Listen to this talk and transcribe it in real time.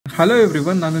Hello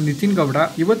everyone, ನಾನು ನಿತಿನ್ ಗೌಡ.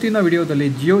 ಇವತ್ತಿನ ವಿಡಿಯೋದಲ್ಲಿ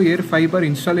ಜಿಯೋ ಏರ್ ಫೈಬರ್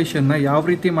ಇನ್ಸ್ಟಾಲೇಷನ್ನ ಯಾವ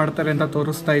ರೀತಿ ಮಾಡ್ತಾರೆ ಅಂತ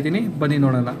ತೋರಿಸ್ತಾ ಇದ್ದೀನಿ. ಬನ್ನಿ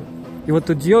ನೋಡೋಣ.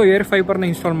 ಇವತ್ತು ಜಿಯೋ ಏರ್ ಫೈಬರ್ನ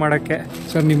ಇನ್ಸ್ಟಾಲ್ ಮಾಡೋಕ್ಕೆ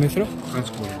ಸರ್, ನಿಮ್ಮ ಹೆಸರು?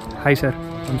 ರಾಜ್ಕುಮಾರ್. ಹಾಯ್ ಸರ್,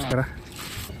 ನಮಸ್ಕಾರ.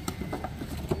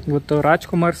 ಇವತ್ತು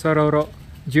ರಾಜ್ಕುಮಾರ್ ಸರ್ ಅವರು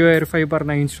ಜಿಯೋ ಏರ್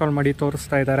ಫೈಬರ್ನ ಇನ್ಸ್ಟಾಲ್ ಮಾಡಿ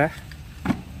ತೋರಿಸ್ತಾ ಇದ್ದಾರೆ.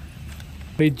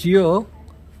 ಈ ಜಿಯೋ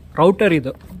ರೌಟರ್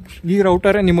ಇದು, ಈ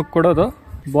ರೌಟರೇ ನಿಮಗೆ ಕೊಡೋದು.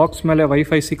 ಬಾಕ್ಸ್ ಮೇಲೆ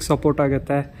ವೈಫೈ 6 ಸಪೋರ್ಟ್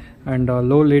ಆಗುತ್ತೆ ಆ್ಯಂಡ್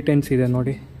ಲೋ ಲೇಟೆನ್ಸಿ ಇದೆ.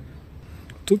 ನೋಡಿ,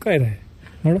 ತೂಕ ಇದೆ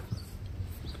ನೋಡು,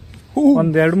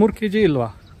 ಒಂದು 2-3 kg ಇಲ್ವಾ?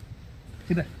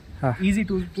 ಇದೆ. ಹಾಂ, ಈಸಿ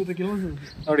ಟು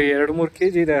ನೋಡಿ 2-3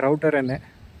 kg ಇದೆ ರೌಟರೇನೆ.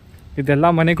 ಇದೆಲ್ಲ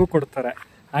ಮನೆಗೂ ಕೊಡ್ತಾರೆ.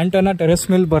 ಆ್ಯಂಟೆನಾ ಟೆರೆಸ್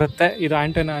ಮೇಲೆ ಬರುತ್ತೆ. ಇದು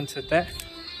ಆ್ಯಂಟೆನಾ ಅನಿಸುತ್ತೆ.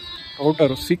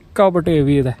 ರೌಟರು ಸಿಕ್ಕಾಬಟ್ಟೆ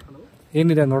ಹೆವಿ ಇದೆ.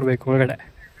 ಏನಿದೆ ನೋಡಬೇಕು ಒಳಗಡೆ.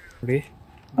 ನೋಡಿ,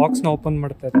 ಬಾಕ್ಸ್ನ ಓಪನ್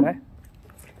ಮಾಡ್ತಾ ಇದ್ದಾರೆ.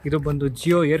 ಇದು ಬಂದು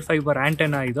ಜಿಯೋ ಏರ್ ಫೈಬರ್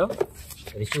ಆ್ಯಂಟೆನಾ. ಇದು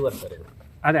ರಿಸೀವರ್ ಸರ್.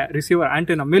 ಅದೇ ರಿಸೀವರ್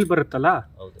ಆ್ಯಂಟೆನಾ ಮೇಲೆ ಬರುತ್ತಲ್ಲ.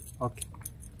 ಹೌದು. ಓಕೆ,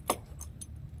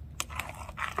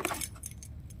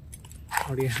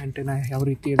 ನೋಡಿ ಆ್ಯಂಟೆನಾ ಯಾವ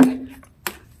ರೀತಿ ಇದೆ.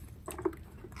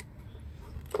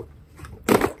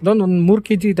 ಇದೊಂದು 3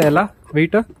 kg ಇದೆ ಅಲ್ಲ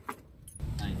ವೆಯ್ಟ್?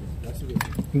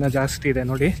 ಇನ್ನು ಜಾಸ್ತಿ ಇದೆ.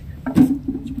 ನೋಡಿ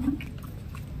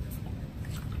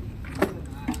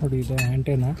ನೋಡಿ ಇದೆ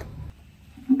ಆ್ಯಂಟೆನಾ.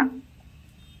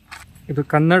 ಇದು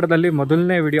ಕನ್ನಡದಲ್ಲಿ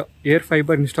ಮೊದಲನೇ ವಿಡಿಯೋ ಏರ್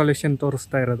ಫೈಬರ್ ಇನ್ಸ್ಟಾಲೇಷನ್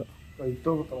ತೋರಿಸ್ತಾ ಇರೋದು.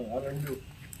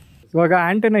 ಇವಾಗ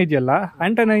ಆ್ಯಂಟೆನಾ ಇದೆಯಲ್ಲ,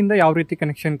 ಆ್ಯಂಟೆನಾಯಿಂದ ಯಾವ ರೀತಿ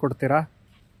ಕನೆಕ್ಷನ್ ಕೊಡ್ತೀರಾ?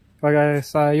 ಇವಾಗ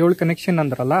 7 ಕನೆಕ್ಷನ್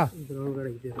ಅಂದ್ರಲ್ಲ.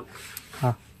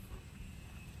 ಹಾಂ,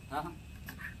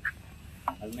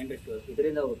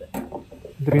 ಇದರಿಂದ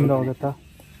ಹೋಗುತ್ತಾ?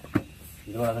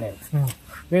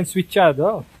 ಏನು ಸ್ವಿಚ್ ಅದು?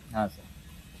 ಹಾಂ ಸರ್,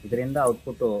 ಇದರಿಂದ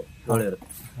ಔಟ್ಪುಟ್ ಇರುತ್ತೆ.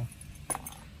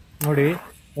 ನೋಡಿ,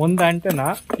 ಒಂದು ಆ್ಯಂಟೆನಾ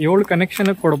 7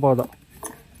 ಕನೆಕ್ಷನ್ಗೆ ಕೊಡ್ಬೋದು.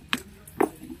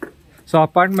 ಸೊ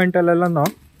ಅಪಾರ್ಟ್ಮೆಂಟಲ್ಲೆಲ್ಲನೂ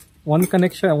ಒಂದು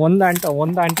ಕನೆಕ್ಷನ್, ಒಂದು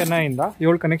ಆ್ಯಂಟೆನಾಯಿಂದ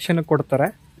 7 ಕನೆಕ್ಷನ್ಗೆ ಕೊಡ್ತಾರೆ.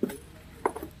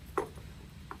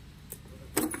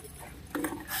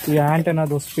 ಈ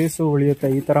ಆ್ಯಂಟೆನಾದು ಸ್ಪೇಸು ಉಳಿಯುತ್ತೆ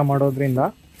ಈ ಥರ ಮಾಡೋದ್ರಿಂದ.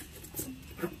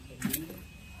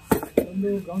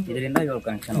 ಇದರಿಂದ 7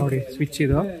 ಕನೆಕ್ಷನ್. ನೋಡಿ ಸ್ವಿಚ್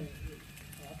ಇದು.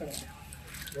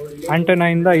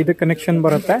 ಆ್ಯಂಟೆನಾಯಿಂದ ಇದು ಕನೆಕ್ಷನ್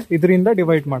ಬರುತ್ತೆ, ಇದರಿಂದ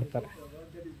ಡಿವೈಡ್ ಮಾಡ್ತಾರೆ.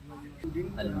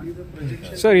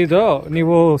 ಸರ್, ಇದು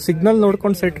ನೀವು ಸಿಗ್ನಲ್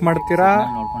ನೋಡ್ಕೊಂಡು ಸೆಟ್ ಮಾಡ್ತೀರಾ?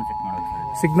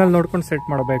 ಸಿಗ್ನಲ್ ನೋಡ್ಕೊಂಡು ಸೆಟ್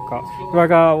ಮಾಡಬೇಕು.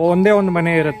 ಇವಾಗ ಒಂದೇ ಒಂದು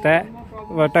ಮನೆ ಇರುತ್ತೆ,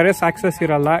 ಟೆರೆಸ್ ಆಕ್ಸೆಸ್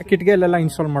ಇರಲ್ಲ, ಕಿಟಕಿಯಲ್ಲೆಲ್ಲ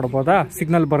ಇನ್ಸ್ಟಾಲ್ ಮಾಡ್ಬೋದಾ?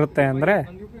 ಸಿಗ್ನಲ್ ಬರುತ್ತೆ ಅಂದರೆ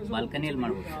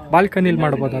ಬಾಲ್ಕನಿಲಿ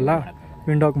ಮಾಡ್ಬೋದಲ್ಲ,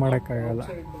 ವಿಂಡೋಗೆ ಮಾಡೋಕ್ಕಾಗಲ್ಲ.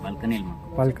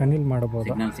 ಬಾಲ್ಕನಿಲಿ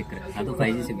ಮಾಡ್ಬೋದು.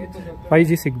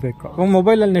 5G ಸಿಗಬೇಕು.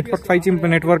 ಮೊಬೈಲಲ್ಲಿ ನೆಟ್ವರ್ಕ್ 5G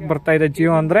ನೆಟ್ವರ್ಕ್ ಬರ್ತಾ ಇದೆ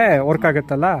ಜಿಯೋ ಅಂದರೆ ವರ್ಕ್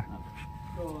ಆಗುತ್ತಲ್ಲ.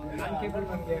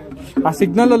 ಆ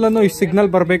ಸಿಗ್ನಲ್ ಅಲ್ಲೂ ಇಷ್ಟು ಸಿಗ್ನಲ್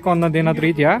ಬರಬೇಕು ಅನ್ನೋದೇನಾದ್ರೂ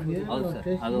ಇದೆಯಾ? ಹೌದು ಸರ್,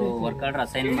 ಅದು ವರ್ಕ್ ಆರ್ಡರ್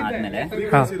ಅಸೈನ್ ಆದ್ಮೇಲೆ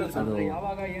ಅದು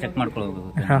ಚೆಕ್ ಮಾಡ್ಕೊಳ್ಬೇಕು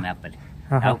ಮ್ಯಾಪಲ್ಲಿ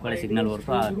ಯಾವ ಕಡೆ ಸಿಗ್ನಲ್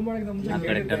ಬರುತ್ತೋ ಆ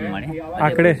ಕಡೆ ಟರ್ನ್ ಮಾಡಿ ಆ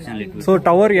ಕಡೆ. ಸೊ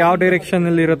ಟವರ್ ಯಾವ ಡೈರೆಕ್ಷನ್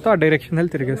ಅಲ್ಲಿ ಇರುತ್ತೋ ಆ ಡೈರೆಕ್ಷನ್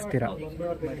ಅಲ್ಲಿ ತಿರುಗಿಸ್ತೀರಾ?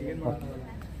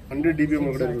 100 dBm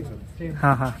ಒಳಗಡೆ ಇರುತ್ತೆ ಸರ್.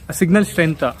 ಹಾಂ ಹಾಂ, ಸಿಗ್ನಲ್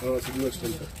ಸ್ಟ್ರೆಂತ್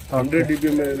 100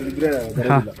 dBm ಇದ್ರೆ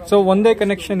ಬರೋದಿಲ್ಲ. ಸೊ ಒಂದೇ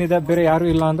ಕನೆಕ್ಷನ್ ಇದೆ, ಬೇರೆ ಯಾರು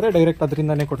ಇಲ್ಲ ಅಂದ್ರೆ ಡೈರೆಕ್ಟ್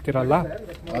ಅದರಿಂದಾನೇ ಕೊಡ್ತೀರಲ್ಲ?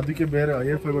 ಅದಕ್ಕೆ ಬೇರೆ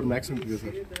ಏರ್ ಫೈಬರ್ ಮ್ಯಾಕ್ಸ್ ಅಂತ ಇದೆ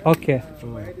ಸರ್. ಓಕೆ,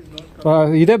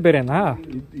 ಇದೇ ಬೇರೆನಾ?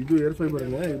 ಇದು ಏರ್ ಫೈಬರ್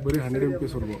ಬರೀ 100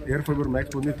 Mbps ವರೆಗೂ. ಏರ್ ಫೈಬರ್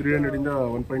ಮ್ಯಾಕ್ಸ್ ಬಂದು 300 ಇಂದ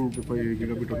 1.5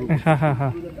 gigabit.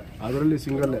 ಅದರಲ್ಲಿ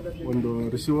ಸಿಂಗಲ್ ಒಂದು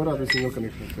ರಿಸೀವರ್, ಅದು single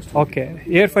connection. Okay,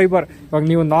 air fibre ಇವಾಗ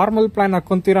ನೀವು ನಾರ್ಮಲ್ ಪ್ಲಾನ್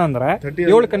ಹಾಕೊಂತೀರಾ ಅಂದ್ರೆ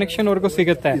 7 ಕನೆಕ್ಷನ್ ವರೆಗೂ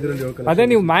ಸಿಗುತ್ತೆ. ಅದೇ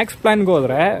ನೀವು ಮ್ಯಾಕ್ಸ್ ಪ್ಲಾನ್ಗೆ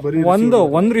ಹೋದ್ರೆ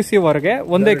ಒಂದು ರಿಸೀವರ್ಗೆ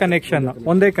ಒಂದೇ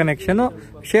ಕನೆಕ್ಷನ್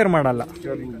ಶೇರ್ ಮಾಡಲ್ಲ,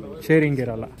 ಶೇರಿಂಗ್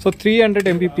ಇರಲ್ಲ. ಸೊ 300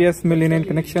 Mbps ಮೇಲೆ ಏನೇನು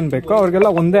ಕನೆಕ್ಷನ್ ಬೇಕೋ ಅವ್ರಿಗೆಲ್ಲ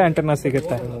ಒಂದೇ ಆಂಟೆನಾ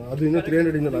ಸಿಗುತ್ತೆ.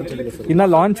 ಇನ್ನ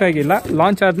ಲಾಂಚ್ ಆಗಿಲ್ಲ,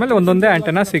 ಲಾಂಚ್ ಆದ್ಮೇಲೆ ಒಂದೊಂದೇ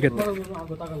ಆಂಟೆನಾ ಸಿಗುತ್ತೆ.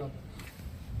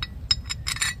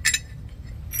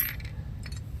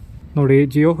 ನೋಡಿ,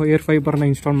 ಜಿಯೋ ಏರ್ ಫೈಬರ್ನ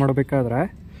ಇನ್ಸ್ಟಾಲ್ ಮಾಡಬೇಕಾದ್ರೆ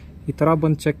ಈ ತರ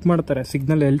ಬಂದು ಚೆಕ್ ಮಾಡ್ತಾರೆ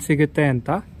ಸಿಗ್ನಲ್ ಎಲ್ಲಿ ಸಿಗುತ್ತೆ ಅಂತ.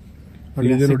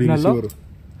 ಸಿಗ್ನಲ್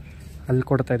ಅಲ್ಲಿ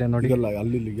ಕೊಡ್ತಾ ಇದೆ ನೋಡಿ,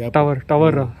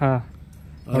 ಟವರ್. ಹಾ,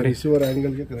 ನೋಡಿ ರಿಸೀವರ್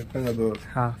ಆಂಗಲ್ ಗೆ ಕರೆಕ್ಟ್ ಆಗಿ ಅದು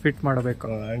ಫಿಟ್ ಮಾಡಬೇಕು.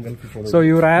 Angle fit. ಸೊ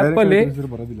ಇವ್ರ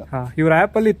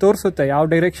ಆ್ಯಪ್ ಅಲ್ಲಿ ತೋರಿಸುತ್ತೆ ಯಾವ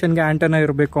ಡೈರೆಕ್ಷನ್ಗೆ ಆಂಟೆನಾ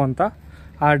ಇರಬೇಕು ಅಂತ.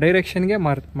 ಆ ಡೈರೆಕ್ಷನ್ಗೆ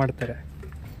ಮಾಡ್ತಾರೆ.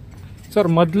 ಸರ್,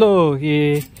 ಮೊದಲು ಈ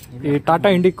ಟಾಟಾ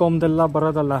ಇಂಡಿಕಾಮ್ದೆಲ್ಲ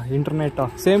ಬರೋದಲ್ಲ ಇಂಟರ್ನೆಟ್,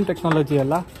 ಸೇಮ್ ಟೆಕ್ನಾಲಜಿ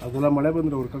ಅಲ್ಲ? ಅದೆಲ್ಲ ಮಳೆ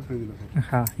ಬಂದ್ರೆ ವರ್ಕ್ ಆಗ್ತಾ ಇದಿಲ್ಲ.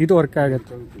 ಹಾಂ, ಇದು ವರ್ಕ್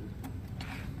ಆಗುತ್ತೆ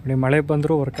ನೋಡಿ, ಮಳೆ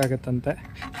ಬಂದರೂ ವರ್ಕ್ ಆಗುತ್ತಂತೆ.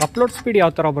 ಅಪ್ಲೋಡ್ ಸ್ಪೀಡ್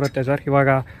ಯಾವ ಥರ ಬರುತ್ತೆ ಸರ್? ಇವಾಗ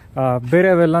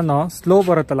ಬೇರೆವೆಲ್ಲನೂ ಸ್ಲೋ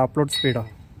ಬರುತ್ತಲ್ಲ ಅಪ್ಲೋಡ್ ಸ್ಪೀಡು?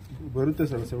 ಬರುತ್ತೆ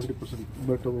ಸರ್ 70%,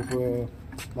 ಬಟ್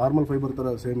ನಾರ್ಮಲ್ ಫೈಬರ್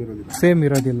ಥರ ಸೇಮ್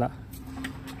ಇರೋದಿಲ್ಲ.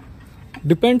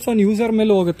 ಡಿಪೆಂಡ್ಸ್ ಆನ್ ಯೂಸರ್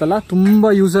ಮೇಲೆ ಹೋಗುತ್ತಲ್ಲ.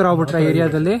 ತುಂಬ ಯೂಸರ್ ಆಗ್ಬಿಟ್ರೆ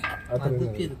ಏರಿಯಾದಲ್ಲಿ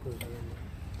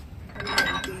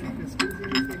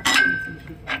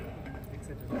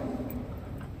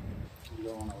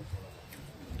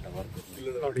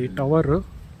ನೋಡಿ, ಟವರ್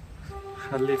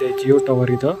ಅಲ್ಲಿದೆ, ಜಿಯೋ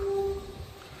ಟವರ್ ಇದು.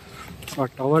 ಸೊ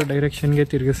ಟವರ್ ಡೈರೆಕ್ಷನ್ಗೆ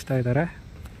ತಿರುಗಿಸ್ತಾ ಇದ್ದಾರೆ.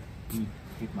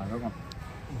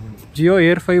 ಜಿಯೋ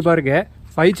ಏರ್ ಫೈಬರ್ಗೆ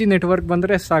 5G ನೆಟ್ವರ್ಕ್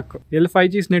ಬಂದರೆ ಸಾಕು. ಎಲ್ಲಿ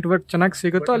 5G ನೆಟ್ವರ್ಕ್ ಚೆನ್ನಾಗಿ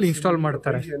ಸಿಗುತ್ತೋ ಅಲ್ಲಿ ಇನ್ಸ್ಟಾಲ್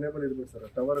ಮಾಡ್ತಾರೆ. ಎನೇಬಲ್ ಇರಬೇಕು ಸರ್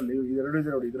ಟವರಲ್ಲಿ. ಎರಡು ಇದೆ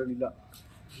ನೋಡಿ, ಇದರಲ್ಲಿ ಇಲ್ಲ.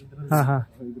 ಹಾಂ ಹಾಂ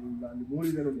ಇದರಿಂದ ಅಲ್ಲಿ 3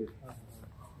 ಇದೆ ನೋಡಿ,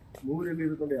 3 ಎಲ್ಲಿ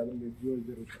ಇರುತ್ತೆ ನೋಡಿ, ಅದರಲ್ಲಿ ಜಿಯೋ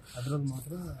ಇರುತ್ತೆ, ಅದರಲ್ಲಿ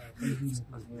ಮಾತ್ರ.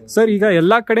 ಸರ್ ಈಗ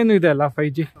ಎಲ್ಲಾ ಕಡೆನೂ ಇದೆ ಅಲ್ಲ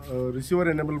 5G? ರಿಸೀವರ್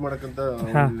ಎನೇಬಲ್ ಮಾಡಕ್ಕಂತ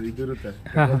ಇದಿರುತ್ತೆ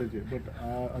ಬಟ್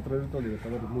ಅದ್ರ ಇರುತ್ತೆ ನೋಡಿ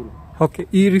ಟವರ್ 3. ಓಕೆ,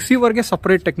 ಈ ರಿಸೀವರ್ಗೆ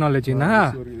ಸಪರೇಟ್ ಟೆಕ್ನಾಲಜಿನಾ?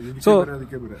 ಸೊ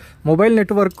ಅದಕ್ಕೆ ಬೇರೆ ಮೊಬೈಲ್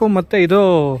ನೆಟ್ವರ್ಕು ಮತ್ತೆ ಇದು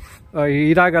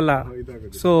ಇದಾಗಲ್ಲ.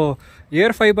 ಸೊ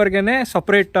ಏರ್ ಫೈಬರ್ಗೆನೆ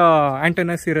ಸಪರೇಟ್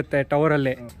ಆಂಟೆನಸ್ ಇರುತ್ತೆ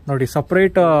ಟವರಲ್ಲಿ ನೋಡಿ.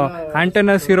 ಸಪರೇಟ್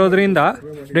ಆಂಟೆನಸ್ ಇರೋದ್ರಿಂದ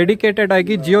ಡೆಡಿಕೇಟೆಡ್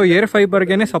ಆಗಿ ಜಿಯೋ ಏರ್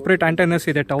ಫೈಬರ್ಗೆನೆ ಸಪರೇಟ್ ಆಂಟೆನಸ್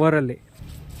ಇದೆ ಟವರಲ್ಲಿ.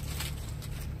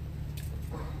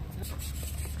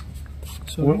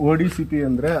 ODCP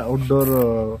ಅಂದ್ರೆ outdoor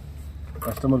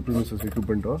customer premises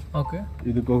equipment. Okay,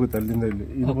 ಇದಕ್ಕೆ ಹೋಗುತ್ತೆ ಅಲ್ಲಿಂದ ಇಲ್ಲಿ.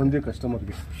 ಇದು ಬಂದು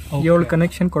ಕಸ್ಟಮರ್ಗೆ 7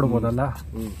 ಕನೆಕ್ಷನ್ ಕೊಡ್ಬೋದಲ್ಲ?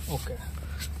 ಓಕೆ,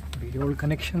 7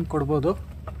 ಕನೆಕ್ಷನ್ ಕೊಡ್ಬೋದು.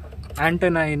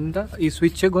 ಆಂಟೆನಾ ಇಂದ ಈ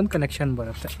ಸ್ವಿಚ್ಗೆ ಒಂದು ಕನೆಕ್ಷನ್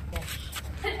ಬರುತ್ತೆ.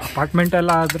 ಅಪಾರ್ಟ್ಮೆಂಟ್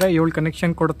ಎಲ್ಲ ಆದರೆ 7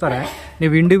 ಕನೆಕ್ಷನ್ ಕೊಡ್ತಾರೆ.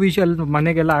 ನೀವು ಇಂಡಿವಿಜುವಲ್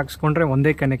ಮನೆಗೆಲ್ಲ ಹಾಕ್ಸ್ಕೊಂಡ್ರೆ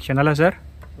ಒಂದೇ ಕನೆಕ್ಷನ್ ಅಲ್ಲ ಸರ್?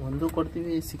 ಒಂದು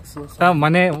ಕೊಡ್ತೀವಿ 6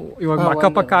 ಮನೆ ಇವಾಗ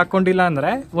ಅಕ್ಕಪಕ್ಕ ಹಾಕೊಂಡಿಲ್ಲ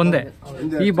ಅಂದ್ರೆ ಒಂದೇ.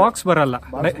 ಈ ಬಾಕ್ಸ್ ಬರಲ್ಲ,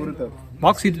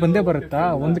 ಬಾಕ್ಸ್ ಇದು ಬಂದೇ ಬರುತ್ತಾ?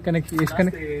 ಒಂದು ಕನೆಕ್ಷನ್ ಎಷ್ಟು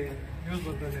ಕನೆಕ್ಟ್?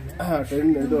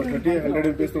 100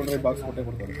 rupees ತೊಗೊಂಡ್ರೆ ಬಾಕ್ಸ್ ಕೊಟ್ಟೆ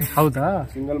ಕೊಡ್ತಾರೆ. ಹೌದಾ?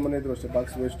 ಸಿಂಗಲ್ ಮನೆ ಇದ್ರು ಅಷ್ಟೇ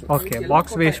box waste. Okay,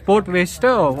 box waste, port waste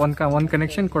ಒಂದು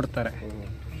ಕನೆಕ್ಷನ್ ಕೊಡ್ತಾರೆ.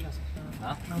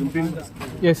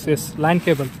 S land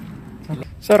cable.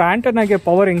 Sir ಆಂಟೆನಾಗೆ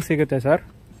power ಹೆಂಗ್ ಸಿಗುತ್ತೆ sir?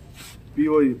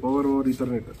 PoE, power over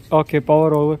Ethernet. Okay,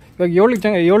 power over. ಇವಾಗ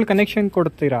 7 ಕನೆಕ್ಷನ್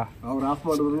ಕೊಡ್ತೀರಾ? ಅವ್ರು ಆಫ್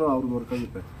ಮಾಡಿದ್ರು ಅವ್ರದ್ದು ವರ್ಕ್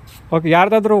ಆಗುತ್ತೆ. ಓಕೆ,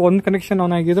 ಯಾರ್ದಾದ್ರೂ ಒಂದು ಕನೆಕ್ಷನ್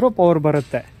ಆನ್ ಆಗಿದ್ರು ಪವರ್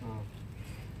ಬರುತ್ತೆ.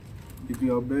 ಈಗ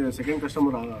ಸೆಕೆಂಡ್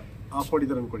ಕಸ್ಟಮರ್ ಆಫ್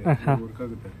ಮಾಡಿದಾರೆ ಅನ್ಕೊಳ್ಳಿ, ವರ್ಕ್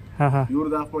ಆಗುತ್ತೆ.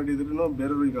 ಇವ್ರದ್ದು ಆಫ್ ಮಾಡಿದ್ರು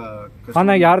ಬೇರೆಯವರು ಈಗ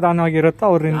ಯಾರ್ದು ಆನ್ ಆಗಿರುತ್ತೋ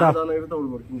ಅವ್ರಿಂದ ಇರುತ್ತೆ,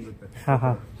 ಅವ್ರದ್ದು ವರ್ಕಿಂಗ್ ಇರುತ್ತೆ.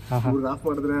 ಇವ್ರದ್ದು ಆಫ್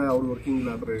ಮಾಡಿದ್ರೆ ಅವ್ರ ವರ್ಕಿಂಗ್ ಇಲ್ಲ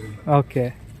ಆತರ ಏನಿಲ್ಲ. ಓಕೆ,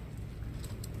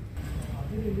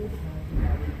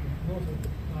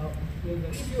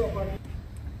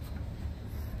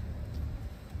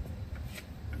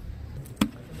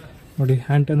 ನೋಡಿ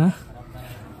ಆಂಟೆನಾ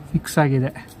ಫಿಕ್ಸ್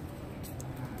ಆಗಿದೆ.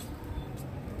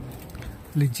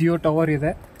 ಇಲ್ಲಿ ಜಿಯೋ ಟವರ್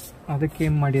ಇದೆ, ಅದಕ್ಕೆ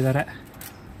ಏನು ಮಾಡಿದ್ದಾರೆ,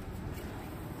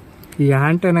 ಈ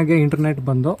ಆಂಟೆನಾಗೆ ಇಂಟರ್ನೆಟ್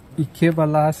ಬಂದು ಈ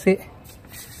ಕೇಬಲ್ ಹಾಸಿ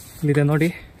ಇಲ್ಲಿದೆ ನೋಡಿ,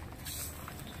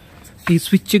 ಈ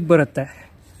ಸ್ವಿಚ್ಚಿಗೆ ಬರುತ್ತೆ.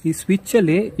 ಈ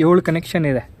ಸ್ವಿಚ್ಚಲ್ಲಿ 7 ಕನೆಕ್ಷನ್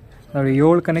ಇದೆ ನೋಡಿ.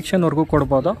 7 ಕನೆಕ್ಷನ್ವರೆಗೂ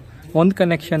ಕೊಡ್ಬೋದು. ಒಂದು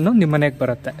ಕನೆಕ್ಷನ್ನು ನಿಮ್ಮ ಮನೆಗೆ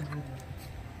ಬರುತ್ತೆ.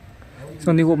 ಸೊ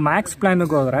ನೀವು ಮ್ಯಾಕ್ಸ್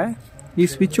ಪ್ಲ್ಯಾನಿಗೆ ಹೋದರೆ ಈ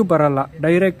ಸ್ವಿಚ್ಚು ಬರಲ್ಲ,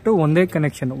 ಡೈರೆಕ್ಟು ಒಂದೇ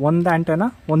ಕನೆಕ್ಷನ್, ಒಂದು ಆಂಟೆನಾ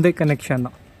ಒಂದೇ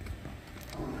ಕನೆಕ್ಷನ್ನು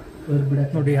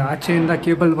ನೋಡಿ. ಆಚೆಯಿಂದ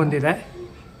ಕೇಬಲ್ ಬಂದಿದೆ,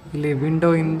 ಇಲ್ಲಿ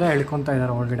ವಿಂಡೋಯಿಂದ ಎಳ್ಕೊತಾ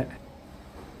ಇದ್ದಾರೆ ಒಳಗಡೆ.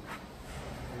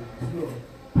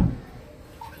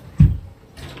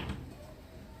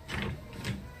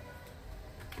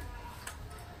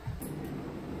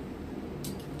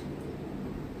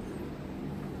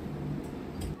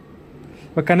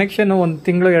 ಕನೆಕ್ಷನ್ 1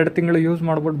 ತಿಂಗಳು 2 ತಿಂಗಳು ಯೂಸ್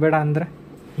ಮಾಡ್ಬಿಟ್ಟು ಬೇಡ ಅಂದ್ರೆ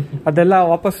ಅದೆಲ್ಲ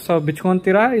ವಾಪಸ್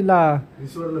ಬಿಚ್ಕೊಂತೀರಾ? ಇಲ್ಲ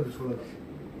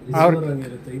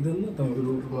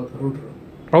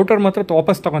ರೌಟರ್ ಮಾತ್ರ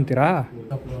ವಾಪಸ್ ತಗೊಂತೀರಾ?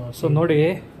 ಸೊ ನೋಡಿ,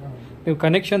 ನೀವು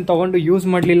ಕನೆಕ್ಷನ್ ತಗೊಂಡು ಯೂಸ್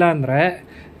ಮಾಡಲಿಲ್ಲ ಅಂದರೆ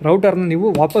ರೌಟರ್ನ ನೀವು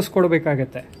ವಾಪಸ್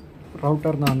ಕೊಡಬೇಕಾಗತ್ತೆ.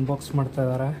 ರೌಟರ್ನ ಅನ್ಬಾಕ್ಸ್ ಮಾಡ್ತಾ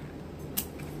ಇದ್ದಾರೆ.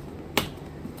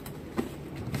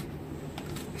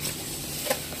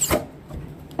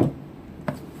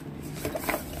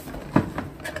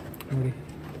 ನೋಡಿ,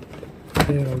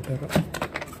 ಇದೇ ರೌಟರ್.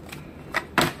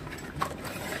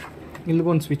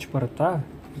 ಇಲ್ಲಿಗೊಂದು ಸ್ವಿಚ್ ಬರುತ್ತಾ?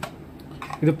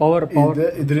 ಇದು ಪವರ್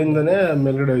ಇದರಿಂದನೇ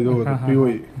ಮೇಲ್ಗಡೆ ಇದು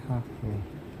PoE.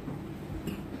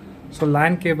 ಸೊ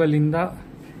ಲ್ಯಾನ್ ಕೇಬಲ್ ಇಂದ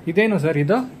ಇದೇನು ಸರ್?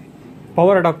 ಇದು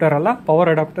ಪವರ್ ಅಡಾಪ್ಟರ್ ಅಲ್ಲ? Power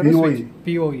adapter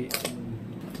PoE.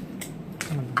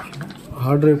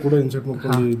 Hard drive ಕೂಡ ಇನ್ಸರ್ಟ್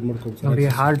ಮಾಡ್ಕೊಂಡು ಇದು ಮಾಡ್ಕೊಂಡು ನೋಡಿ,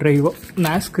 ಹಾರ್ಡ್ ಡ್ರೈವ್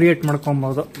NAS ಕ್ರಿಯೇಟ್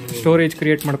ಮಾಡ್ಕೊಬೋದು, ಸ್ಟೋರೇಜ್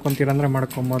ಕ್ರಿಯೇಟ್ ಮಾಡ್ಕೊತೀರಂದ್ರೆ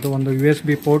ಮಾಡ್ಕೊಬೋದು. ಒಂದು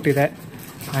USB ಪೋರ್ಟ್ ಇದೆ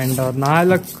ಆ್ಯಂಡ್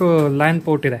 4 ಲ್ಯಾನ್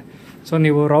ಪೋರ್ಟ್ ಇದೆ. ಸೊ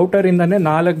ನೀವು ರೌಟರಿಂದನೇ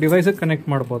 4 ಡಿವೈಸಿಗೆ ಕನೆಕ್ಟ್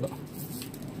ಮಾಡ್ಬೋದು.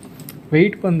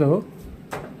 ವೆಯ್ಟ್ ಬಂದು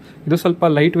ಇದು ಸ್ವಲ್ಪ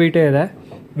ಲೈಟ್ ವೆಯ್ಟೇ ಇದೆ.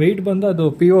 ವೆಯ್ಟ್ ಬಂದು ಅದು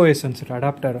POS ಅನ್ಸುತ್ತೆ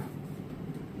ಅಡಾಪ್ಟರ್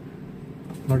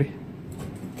ನೋಡಿ.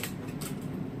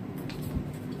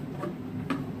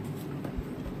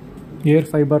 ಏರ್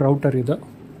ಫೈಬರ್ ರೌಟರ್ ಇದು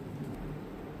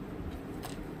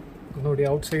ನೋಡಿ.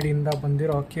 ಔಟ್ಸೈಡಿಂದ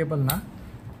ಬಂದಿರೋ ಕೇಬಲ್ನ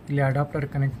ಇಲ್ಲಿ ಅಡಾಪ್ಟರ್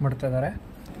ಕನೆಕ್ಟ್ ಮಾಡ್ತಾ ಇದ್ದಾರೆ.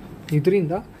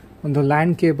 ಇದರಿಂದ ಒಂದು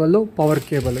ಲ್ಯಾಂಡ್ ಕೇಬಲ್ಲು, ಪವರ್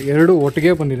ಕೇಬಲ್ ಎರಡೂ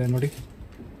ಒಟ್ಟಿಗೆ ಬಂದಿದೆ ನೋಡಿ.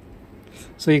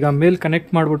 ಸೊ ಈಗ ಮೇಲ್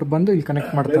ಕನೆಕ್ಟ್ ಮಾಡಿಬಿಟ್ಟು ಬಂದು ಇಲ್ಲಿ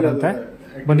ಕನೆಕ್ಟ್ ಮಾಡ್ತಾರಂತೆ.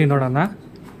 ಬನ್ನಿ ನೋಡೋಣ.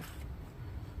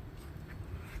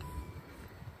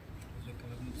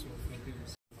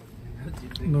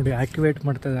 ನೋಡಿ, ಆಕ್ಟಿವೇಟ್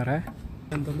ಮಾಡ್ತಾ ಇದ್ದಾರೆ.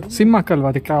 ಸಿಮ್ ಹಾಕಲ್ವಾ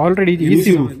ಅದಕ್ಕೆ? Already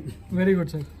eSIM. Very good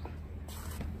sir.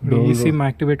 eSIM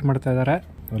activate ಮಾಡ್ತಾ ಇದ್ದಾರೆ.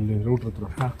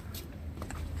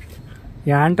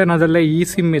 ಈ ಆಂಟೆನಾದಲ್ಲೇ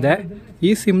eSIM ಇದೆ.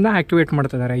 eSIMನ ಆಕ್ಟಿವೇಟ್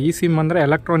ಮಾಡ್ತಾ ಇದ್ದಾರೆ. eSIM ಅಂದರೆ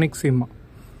ಎಲೆಕ್ಟ್ರಾನಿಕ್ ಸಿಮ್.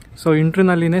 ಸೊ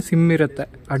ಇಂಟ್ರ್ನಲ್ಲಿನೇ ಸಿಮ್ ಇರುತ್ತೆ,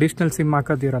 ಅಡಿಷ್ನಲ್ ಸಿಮ್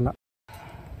ಹಾಕೋದಿರಲ್ಲ.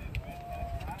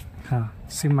 ಹಾಂ,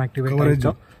 ಸಿಮ್ ಆಕ್ಟಿವೇಟ್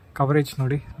ಆಯಿತು. ಕವರೇಜ್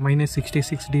ನೋಡಿ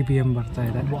 -66 dBm ಬರ್ತಾ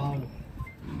ಇದೆ.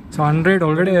 ಸೊ 100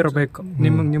 ಒಳಗಡೆ ಇರಬೇಕು.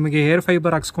 ನಿಮಗೆ ಏರ್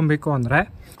ಫೈಬರ್ ಹಾಕ್ಸ್ಕೊಬೇಕು ಅಂದರೆ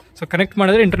ಸೊ ಕನೆಕ್ಟ್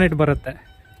ಮಾಡಿದ್ರೆ ಇಂಟರ್ನೆಟ್ ಬರುತ್ತೆ.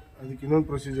 ಅದಕ್ಕೆ ಇನ್ನೊಂದು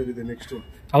ಪ್ರೊಸೀಜರ್ ಇದೆ ನೆಕ್ಸ್ಟ್.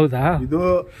 ಹೌದಾ? ಇದು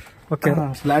ಓಕೆ,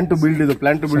 ಪ್ಲಾನ್ ಟು ಬಿಲ್ಡ್. ಇದು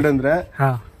ಪ್ಲಾನ್ ಟು ಬಿಲ್ಡ್ ಅಂದ್ರೆ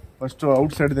ಹಾಂ, ಫಸ್ಟ್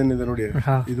ಔಟ್ ಸೈಡ್ ಏನಿದೆ ನೋಡಿ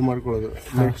ಇದು ಮಾಡ್ಕೊಳ್ಳೋದು.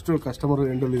 ನೆಕ್ಸ್ಟ್ ಕಸ್ಟಮರ್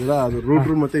ಎಂಡಲ್ಲಿ ಇದ್ರೆ ಅದು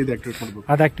ರೂಟರ್ ಮತ್ತೆ ಇದು ಆಕ್ಟಿವೇಟ್ ಮಾಡಬೇಕು.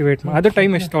 ಅದು ಆಕ್ಟಿವೇಟ್ ಅದು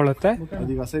ಟೈಮ್ ಎಷ್ಟು ತೊಗೊಳುತ್ತೆ?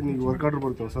 ಅದೀಗ ಅಸೈನ್ ನೀವು ವರ್ಕ್ ಆರ್ಡರ್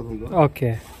ಬರುತ್ತೆ ಹೊಸದೊಂದು.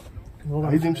 ಓಕೆ,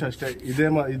 5 ನಿಮಿಷ ಅಷ್ಟೇ. ಇದು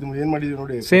ಏನ್ ಮಾಡಿದೀವಿ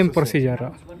ನೋಡಿ, ಸೇಮ್ ಪ್ರೊಸೀಜರ್.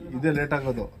 ಇದೇ ಲೇಟ್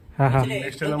ಆಗೋದು. ಹಾಂ ಹಾಂ,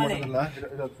 ನೆಕ್ಸ್ಟ್ ಎಲ್ಲ ಮಾಡೋದಲ್ಲ.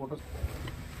 ಫೋಟೋ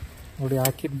ನೋಡಿ,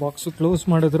 ಹಾಕಿದ ಬಾಕ್ಸು ಕ್ಲೋಸ್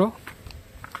ಮಾಡಿದ್ರು.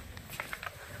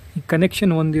 ಈ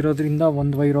ಕನೆಕ್ಷನ್ ಒಂದಿರೋದ್ರಿಂದ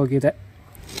ಒಂದು ವೈರ್ ಹೋಗಿದೆ.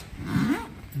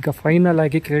 ಈಗ ಫೈನಲ್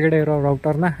ಆಗಿ ಕೆಳಗಡೆ ಇರೋ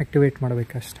ರೌಟರ್ನ ಆಕ್ಟಿವೇಟ್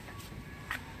ಮಾಡಬೇಕಷ್ಟೆ.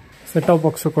 ಸೆಟಪ್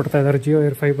ಬಾಕ್ಸು ಕೊಡ್ತಾ ಇದ್ದಾರೆ ಜಿಯೋ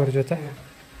ಏರ್ ಫೈಬರ್ ಜೊತೆ.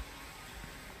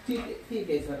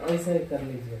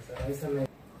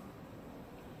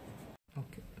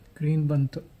 ಓಕೆ, ಗ್ರೀನ್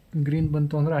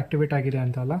ಬಂತು ಅಂದರೆ ಆಕ್ಟಿವೇಟ್ ಆಗಿದೆ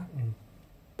ಅಂತ ಅಲ್ಲ?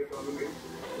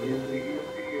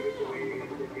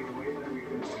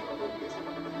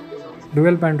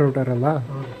 ಡ್ಯುಯಲ್ ಬ್ಯಾಂಡ್ ರೌಟರ್ ಅಲ್ಲ?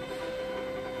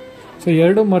 ಸೊ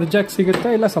ಎರಡು ಮರ್ಜ್ ಆಗಿ ಸಿಗುತ್ತೆ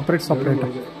ಇಲ್ಲ ಸಪ್ರೇಟ್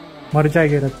ಮರ್ಜ್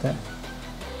ಆಗಿರುತ್ತೆ.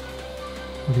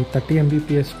 ನೋಡಿ, 30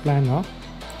 Mbps plan.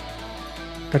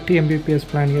 30 Mbps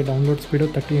ಪ್ಲ್ಯಾನ್ಗೆ download speed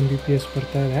 30 Mbps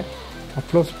ಬರ್ತಾ ಇದೆ.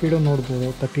 ಅಪ್ಲೋಡ್ ಸ್ಪೀಡು ನೋಡ್ಬೋದು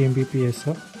 30 Mbps.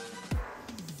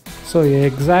 ಸೊ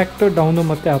ಎಕ್ಸಾಕ್ಟ್ ಡೌನು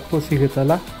ಮತ್ತು ಅಪ್ಪು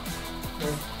ಸಿಗುತ್ತಲ್ಲ.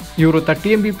 ಇವರು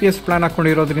 30 Mbps plan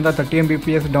ಹಾಕ್ಕೊಂಡಿರೋದ್ರಿಂದ 30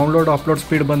 Mbps download upload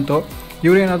speed ಬಂತು.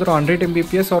 ಇವರೇನಾದರೂ 100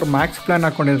 Mbps ಅವ್ರ ಮ್ಯಾಕ್ಸ್ ಪ್ಲ್ಯಾನ್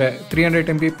ಹಾಕ್ಕೊಂಡಿದ್ರೆ 300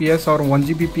 Mbps ಅವ್ರು 1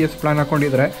 Gbps plan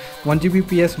ಹಾಕ್ಕೊಂಡಿದ್ರೆ 1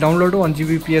 Gbps download 1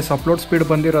 Gbps upload speed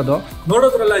ಬಂದಿರೋದು.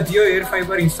 ನೋಡೋದ್ರಲ್ಲ ಜಿಯೋ ಏರ್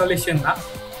ಫೈಬರ್ ಇನ್ಸ್ಟಾಲೇಷನ್ನ.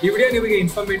 ಈ ವಿಡಿಯೋ ನಿಮಗೆ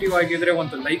ಇನ್ಫಾರ್ಮೇಟಿವ್ ಆಗಿದ್ರೆ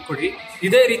ಒಂದು ಲೈಕ್ ಕೊಡಿ.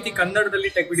 ಇದೇ ರೀತಿ ಕನ್ನಡದಲ್ಲಿ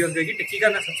ಟೆಕ್ ವಿಡಿಯೋಸ್ಗಾಗಿ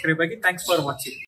ಟೆಚಿಗಾನ ಸಬ್ಸ್ಕ್ರೈಬ್ ಆಗಿ. Thanks for watching.